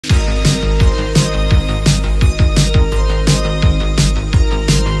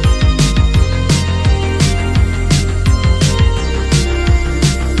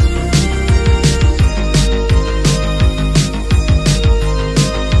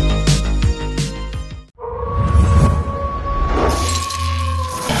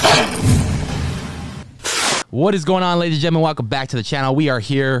What is going on, ladies and gentlemen? Welcome back to the channel. We are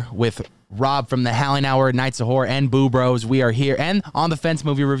here with Rob from the Howling Hour, Nights of Horror, and Boo Bros. We are here, and On the Fence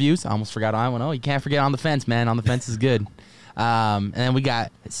movie reviews. I almost forgot on one. Oh, you can't forget On the Fence, man. On the Fence is good. And then we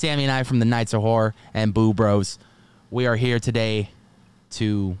got Sammy and I from the Nights of Horror and Boo Bros. We are here today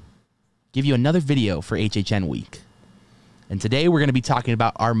to give you another video for HHN week. And today we're going to be talking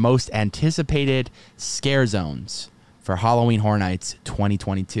about our most anticipated scare zones for Halloween Horror Nights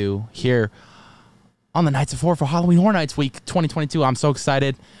 2022 here on the Nights of Horror for Halloween Horror Nights week 2022. I'm so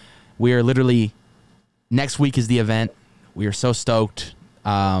excited. We are literally, next week is the event. We are so stoked.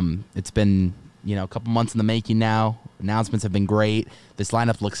 It's been, a couple months in the making now. Announcements have been great. This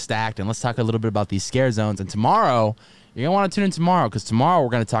lineup looks stacked. And let's talk a little bit about these scare zones. And tomorrow, you're going to want to tune in tomorrow, because tomorrow we're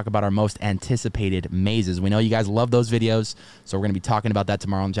going to talk about our most anticipated mazes. We know you guys love those videos, so we're going to be talking about that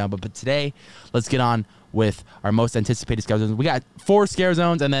tomorrow on the channel. But today, let's get on with our most anticipated scare zones. We got 4 scare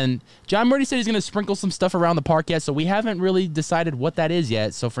zones, and then John Murdy said he's going to sprinkle some stuff around the park yet, so we haven't really decided what that is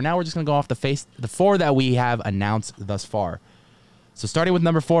yet. So for now, we're just going to go off the 4 that we have announced thus far. So starting with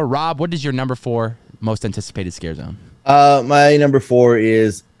number 4, Rob, what is your number 4 most anticipated scare zone? My number 4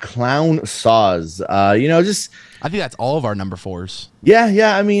 is Clown Saws. I think that's all of our number 4s.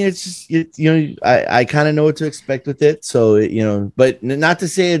 Yeah. I mean, it's just, I kind of know what to expect with it. So, but not to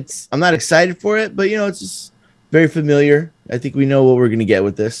say I'm not excited for it, but, it's just very familiar. I think we know what we're going to get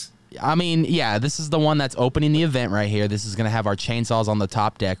with this. I mean, yeah, this is the one that's opening the event right here. This is going to have our chainsaws on the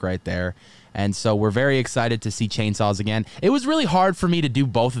top deck right there. And so we're very excited to see chainsaws again. It was really hard for me to do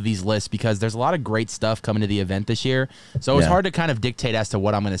both of these lists because there's a lot of great stuff coming to the event this year. So it was hard to kind of dictate as to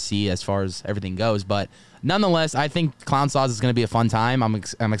what I'm going to see as far as everything goes. But nonetheless, I think Clown Saws is going to be a fun time. I'm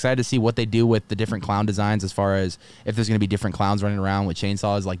excited to see what they do with the different clown designs, as far as if there's going to be different clowns running around with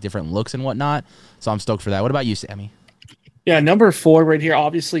chainsaws, like different looks and whatnot. So I'm stoked for that. What about you, Sammy? Yeah, number 4 right here,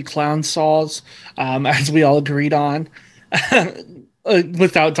 obviously Clown Saws, as we all agreed on,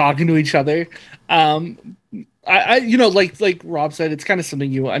 without talking to each other. Like Rob said, it's kind of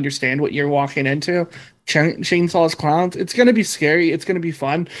something you understand what you're walking into. Chainsaws, clowns. It's going to be scary. It's going to be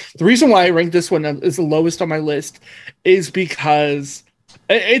fun. The reason why I ranked this one as the lowest on my list is because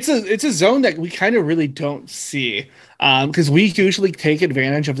it's a zone that we kind of really don't see. Because we usually take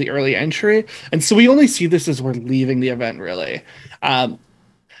advantage of the early entry, and so we only see this as we're leaving the event, really.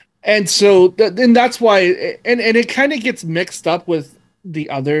 And so then that's why, and it kind of gets mixed up with the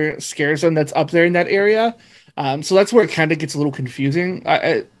other scare zone that's up there in that area. So that's where it kind of gets a little confusing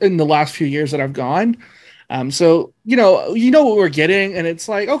in the last few years that I've gone. So you know what we're getting, and it's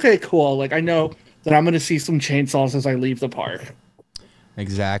like, okay, cool. Like, I know that I'm going to see some chainsaws as I leave the park.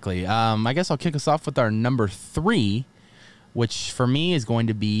 Exactly. I guess I'll kick us off with our number 3, which for me is going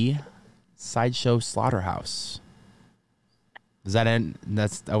to be Sideshow Slaughterhouse. Does that end?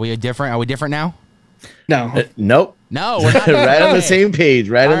 Are we different? Are we different now? No. Nope. No, we're not. Right on the same page.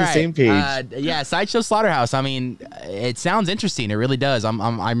 Right on the same page. Yeah, Sideshow Slaughterhouse. I mean, it sounds interesting. It really does.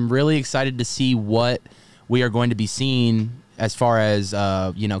 I'm really excited to see what we are going to be seeing as far as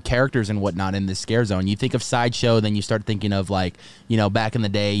characters and whatnot in this scare zone. You think of Sideshow, then you start thinking of, like, back in the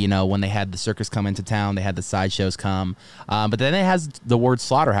day, when they had the circus come into town, they had the sideshows come, but then it has the word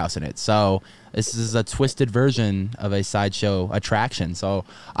slaughterhouse in it. So this is a twisted version of a sideshow attraction. So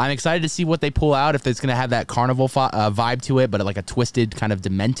I'm excited to see what they pull out, if it's going to have that carnival vibe to it, but like a twisted, kind of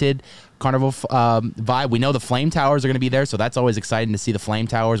demented carnival vibe. We know the flame towers are going to be there, so that's always exciting to see the flame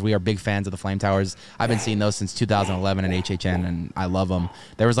towers. We are big fans of the flame towers. I've been seeing those since 2011 at HHN, and I love them.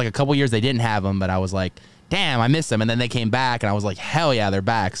 There was like a couple years they didn't have them, but I was like, damn, I miss them. And then they came back, and I was like, hell yeah, they're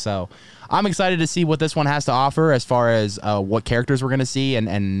back. So I'm excited to see what this one has to offer as far as what characters we're going to see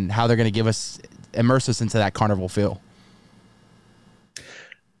and how they're going to immerse us into that carnival feel.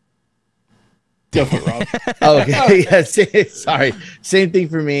 Go for it, Rob. Okay. Yeah, sorry. Same thing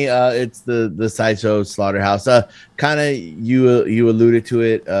for me. It's the Sideshow Slaughterhouse. Kind of you alluded to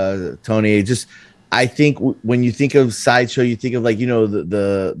it, Tony. I think when you think of Sideshow, you think of, like,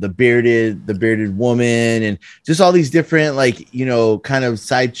 the bearded woman, and just all these different, like, kind of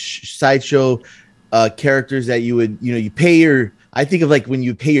sideshow characters that you would, you pay your, I think of, like, when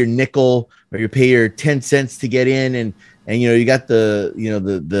you pay your nickel or you pay your 10 cents to get in, and you got the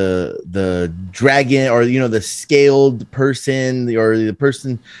dragon, or the scaled person, or the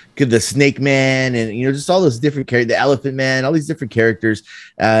person, the snake man, and just all those different characters, the elephant man, all these different characters,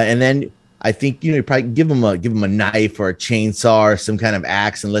 and then I think you probably give them a knife or a chainsaw or some kind of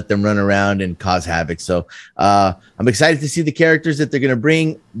axe and let them run around and cause havoc. So I'm excited to see the characters that they're going to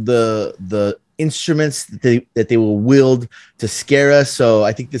bring, the instruments that they will wield to scare us. So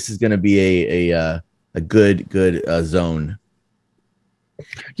I think this is going to be a good zone.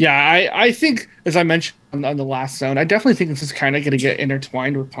 Yeah, I think, as I mentioned on the last zone, I definitely think this is kind of going to get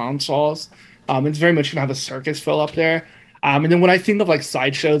intertwined with clown saws. It's very much going to have a circus feel up there. And then when I think of like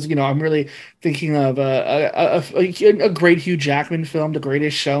sideshows, I'm really thinking of a great Hugh Jackman film, The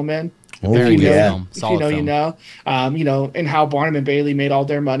Greatest Showman. Oh Very good yeah. film. If you Solid know, film. and how Barnum and Bailey made all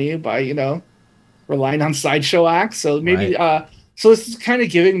their money by, relying on sideshow acts. So maybe, Right. so this is kind of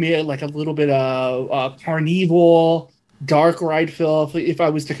giving me like a little bit of carnival, dark ride feel if I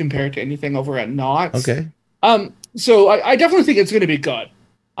was to compare it to anything over at Knott's. Okay. So I definitely think it's going to be good.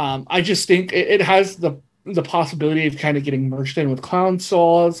 I just think it has the possibility of kind of getting merged in with clown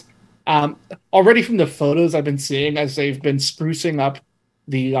saws. Already from the photos I've been seeing as they've been sprucing up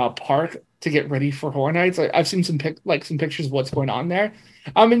the park to get ready for Horror Nights, I've seen some some pictures of what's going on there.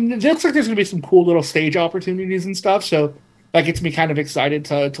 And it looks like there's going to be some cool little stage opportunities and stuff. So that gets me kind of excited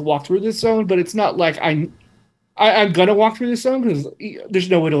to walk through this zone. But it's not like I'm gonna walk through this zone because there's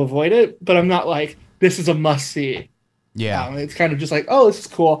no way to avoid it. But I'm not like this is a must see. Yeah. It's kind of just like, oh, this is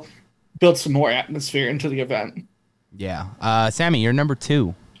cool. Build some more atmosphere into the event. Yeah. Sammy, you're number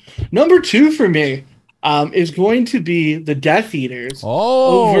 2. Number 2 for me is going to be the Death Eaters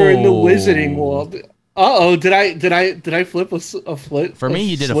Oh. over in the Wizarding World. Uh-oh, did I flip a flip? For me,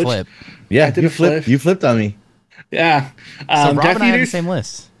 you did switch? a flip. Yeah, I did you a flip. flipped. You flipped on me. Yeah. So Rob Death and I have the Eaters. same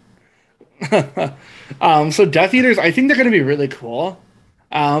list. So Death Eaters, I think they're going to be really cool.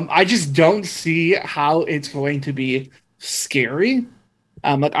 I just don't see how it's going to be scary.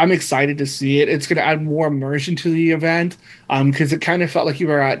 Like I'm excited to see it. It's going to add more immersion to the event. Because it kind of felt like you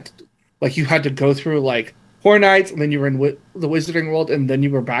had to go through like Horror Nights, and then you were in the Wizarding World, and then you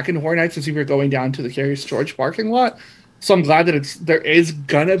were back in Horror Nights as you were going down to the Curious George parking lot. So I'm glad that there is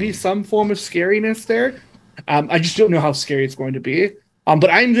gonna be some form of scariness there. I just don't know how scary it's going to be. But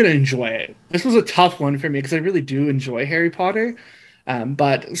I'm gonna enjoy it. This was a tough one for me because I really do enjoy Harry Potter.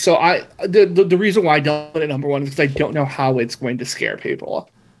 But so the reason why I don't put it number 1 is because I don't know how it's going to scare people.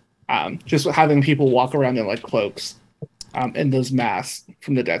 Just having people walk around in like cloaks, in those masks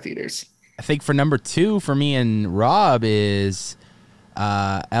from the Death Eaters. I think for number 2 for me and Rob is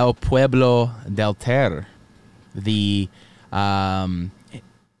El Pueblo del Ter. The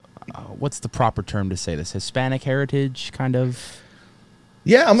what's the proper term to say this? Hispanic heritage kind of.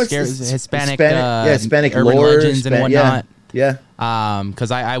 Yeah, I'm Hispanic Hispanic urban lore, legends and whatnot. Yeah.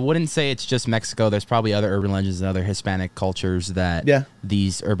 Because I wouldn't say it's just Mexico. There's probably other urban legends and other Hispanic cultures that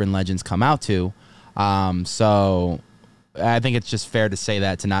these urban legends come out to. So I think it's just fair to say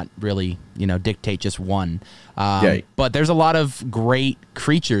that, to not really, dictate just one. But there's a lot of great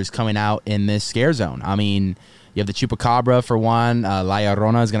creatures coming out in this scare zone. I mean, you have the Chupacabra for one. La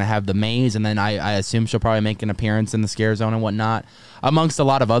Llorona is going to have the maze, and then I assume she'll probably make an appearance in the scare zone and whatnot, amongst a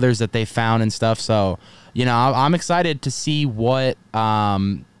lot of others that they found and stuff. So, I'm excited to see what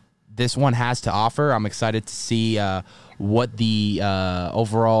this one has to offer. I'm excited to see what the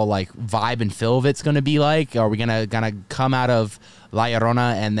overall vibe and feel of it's going to be like. Are we gonna come out of La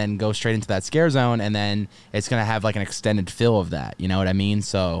Llorona and then go straight into that scare zone, and then it's going to have an extended feel of that? You know what I mean?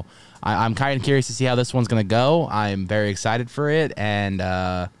 So I'm kind of curious to see how this one's going to go. I'm very excited for it, and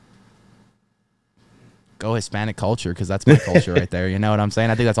go Hispanic culture, because that's my culture right there. You know what I'm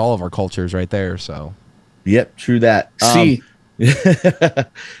saying? I think that's all of our cultures right there. So, yep, true that. See.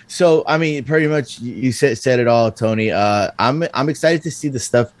 So I mean, pretty much you said it all, Tony. I'm excited to see the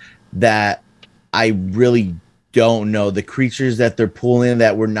stuff that I really don't know, the creatures that they're pulling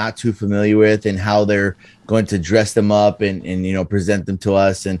that we're not too familiar with, and how they're going to dress them up and present them to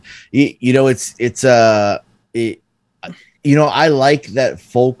us. And I like that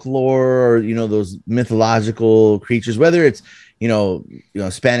folklore, or those mythological creatures, whether it's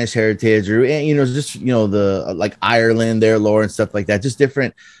Spanish heritage, or just the Ireland, their lore and stuff like that, just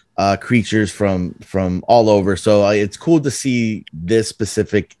different creatures from all over. So it's cool to see this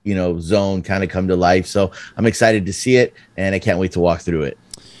specific zone kind of come to life. So I'm excited to see it, and I can't wait to walk through it.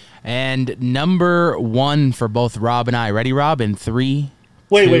 And number 1 for both Rob and I. Ready, Rob? In 3.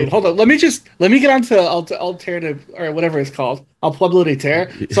 Wait, hold on. Let me get on to alternative, or whatever it's called. El Pueblo de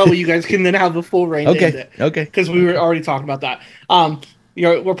Terre. So you guys can then have the full reign. Okay. Because we were already talking about that.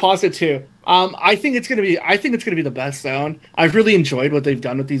 We're positive too. I think it's gonna be the best zone. I've really enjoyed what they've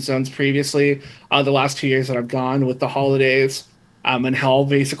done with these zones previously. The last 2 years that I've gone with the holidays, and Hell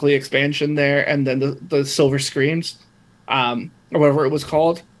basically expansion there, and then the Silver Screams, or whatever it was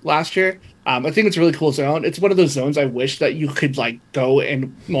called last year. I think it's a really cool zone. It's one of those zones I wish that you could go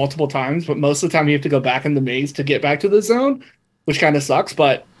in multiple times, but most of the time you have to go back in the maze to get back to the zone, which kind of sucks.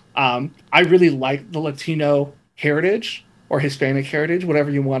 But I really like the Latino heritage, or Hispanic heritage,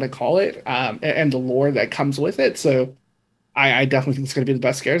 whatever you want to call it, and the lore that comes with it. So I definitely think it's going to be the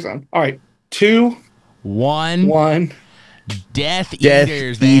best scare zone. All right, 2, 1. 1. Death Death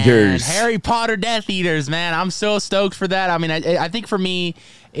Eaters, man. Eaters. Harry Potter Death Eaters, man. I'm so stoked for that. I mean, I think for me,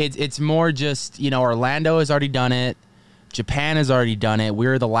 it's more just, you know, Orlando has already done it. Japan has already done it.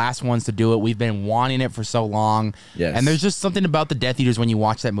 We're the last ones to do it. We've been wanting it for so long. Yes. And there's just something about the Death Eaters when you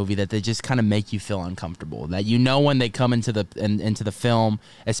watch that movie that they just kind of make you feel uncomfortable. That you know when they come into the film,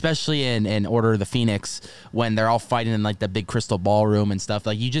 especially in Order of the Phoenix, when they're all fighting in like the big crystal ballroom and stuff.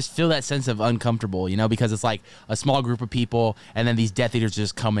 Like you just feel that sense of uncomfortable, you know, because it's like a small group of people and then these Death Eaters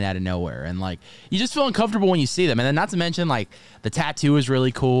just coming out of nowhere. And like you just feel uncomfortable when you see them. And then not to mention like the tattoo is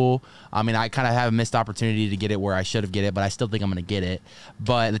really cool. I mean, I kind of have a missed opportunity to get it where I should have get it, but I still think I'm going to get it.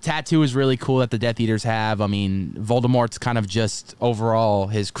 But the tattoo is really cool that the Death Eaters have. I mean, Voldemort's kind of just overall,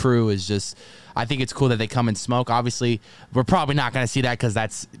 his crew is just, I think it's cool that they come and smoke. Obviously, we're probably not going to see that because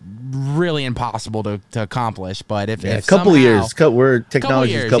that's really impossible to accomplish. But if a couple somehow, years,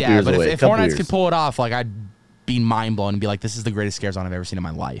 technology is a couple years but away. If Hornets Nights could pull it off, like I'd be mind blown and be like, this is the greatest scare zone I've ever seen in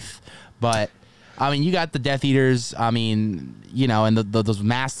my life. But I mean, you got the Death Eaters. I mean, you know, and those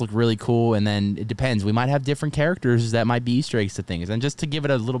masks look really cool. And then it depends. We might have different characters that might be Easter eggs to things. And just to give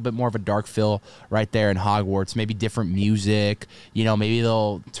it a little bit more of a dark feel right there in Hogwarts, maybe different music. You know, maybe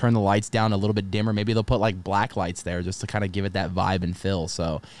they'll turn the lights down a little bit dimmer. Maybe they'll put like black lights there just to kind of give it that vibe and feel.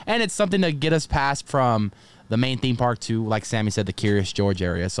 So, and it's something to get us past from the main theme park to, like Sammy said, the Curious George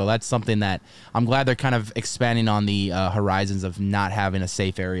area. So that's something that I'm glad they're kind of expanding on the horizons of not having a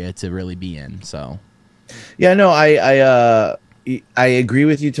safe area to really be in. So, yeah, no, I agree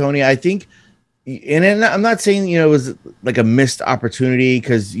with you, Tony. I think, and I'm not saying, you know, it was like a missed opportunity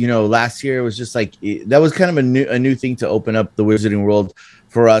because, you know, last year it was just like that was kind of a new thing to open up the Wizarding World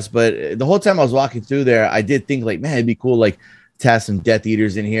for us. But the whole time I was walking through there, I did think like, man, it'd be cool, like, to have some Death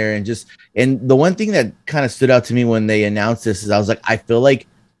Eaters in here. And the one thing that kind of stood out to me when they announced this is I was like, I feel,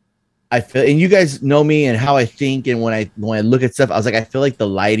 and you guys know me and how I think, and when I look at stuff, I was like, I feel like the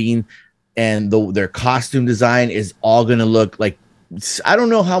lighting and their costume design is all gonna look like, I don't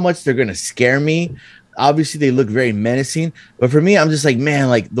know how much they're gonna scare me. Obviously, they look very menacing, but for me, I'm just like, man,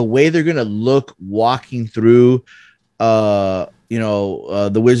 like the way they're gonna look walking through, the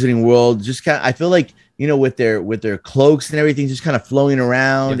Wizarding World, just kind of, I feel like, you know, with their cloaks and everything just kind of flowing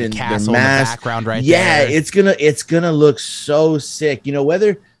around, the and castle their mask, in the background right there. it's gonna look so sick. You know,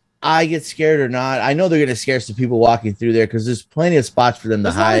 whether I get scared or not, I know they're gonna scare some people walking through there because there's plenty of spots for them to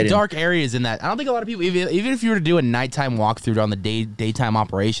hide. There's a lot of dark areas in that. I don't think a lot of people, even if you were to do a nighttime walkthrough on the daytime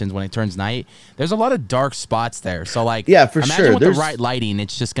operations when it turns night, there's a lot of dark spots there. So like, yeah, for imagine sure. With the right lighting,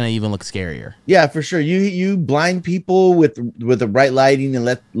 it's just gonna even look scarier. Yeah, for sure. You blind people with the bright lighting and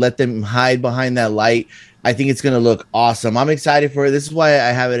let them hide behind that light. I think it's going to look awesome. I'm excited for it. This is why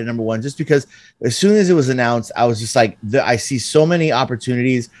I have it at number 1, just because as soon as it was announced, I was just like, I see so many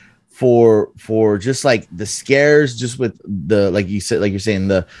opportunities for just like the scares, just with the, like you said, like you're saying,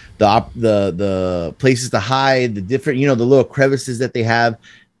 the places to hide, the different, you know, the little crevices that they have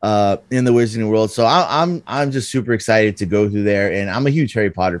in the Wizarding World. So I'm just super excited to go through there, and I'm a huge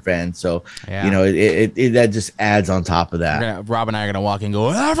Harry Potter fan. So yeah. You know, it that just adds on top of that. Rob and I are gonna walk and go,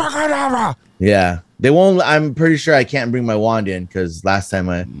 Abracadabra! Yeah, they won't. I'm pretty sure I can't bring my wand in because last time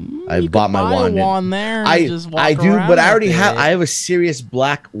I bought my wand. There. I do, but I already have. I have a Sirius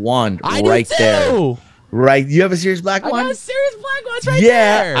Black wand right there. Right, you have a Sirius Black wand? I got a Sirius Black wand right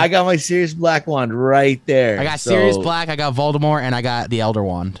there. Yeah, I got my Sirius Black wand right there. I got Sirius Black, I got Voldemort, and I got the Elder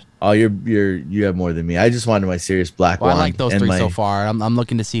Wand. Oh, you have more than me. I just wanted my Sirius Black wand. I like those 3 so far. I'm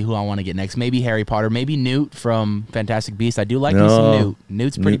looking to see who I want to get next. Maybe Harry Potter, maybe Newt from Fantastic Beasts. I do like me some Newt.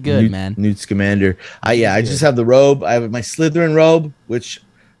 Newt's pretty good, man. Newt Scamander. I just have the robe. I have my Slytherin robe, which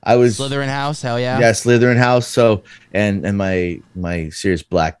I was Slytherin house. Hell yeah. Yeah, Slytherin house. So and my Sirius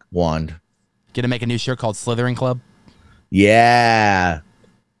Black wand. Gonna make a new shirt called Slytherin Club. Yeah,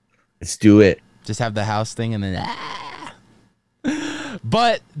 let's do it. Just have the house thing and then.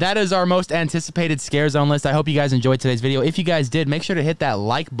 But that is our most anticipated Scare Zone list. I hope you guys enjoyed today's video. If you guys did, make sure to hit that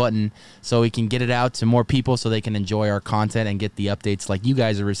like button so we can get it out to more people so they can enjoy our content and get the updates like you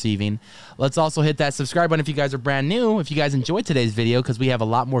guys are receiving. Let's also hit that subscribe button if you guys are brand new, if you guys enjoyed today's video, because we have a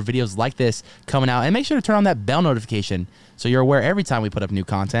lot more videos like this coming out. And make sure to turn on that bell notification so you're aware every time we put up new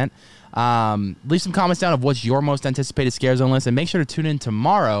content. Leave some comments down of what's your most anticipated Scare Zone list, and make sure to tune in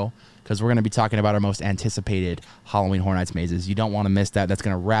tomorrow because we're going to be talking about our most anticipated Halloween Horror Nights mazes. You don't want to miss that. That's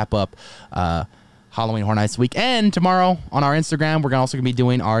going to wrap up Halloween Horror Nights week. And tomorrow on our Instagram, we're also going to be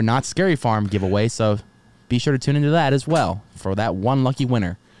doing our Not Scary Farm giveaway, so be sure to tune into that as well for that one lucky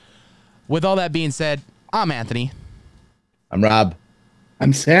winner. With all that being said, I'm Anthony. I'm Rob.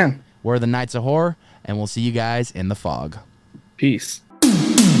 I'm Sam. We're the Knights of Horror, and we'll see you guys in the fog. Peace.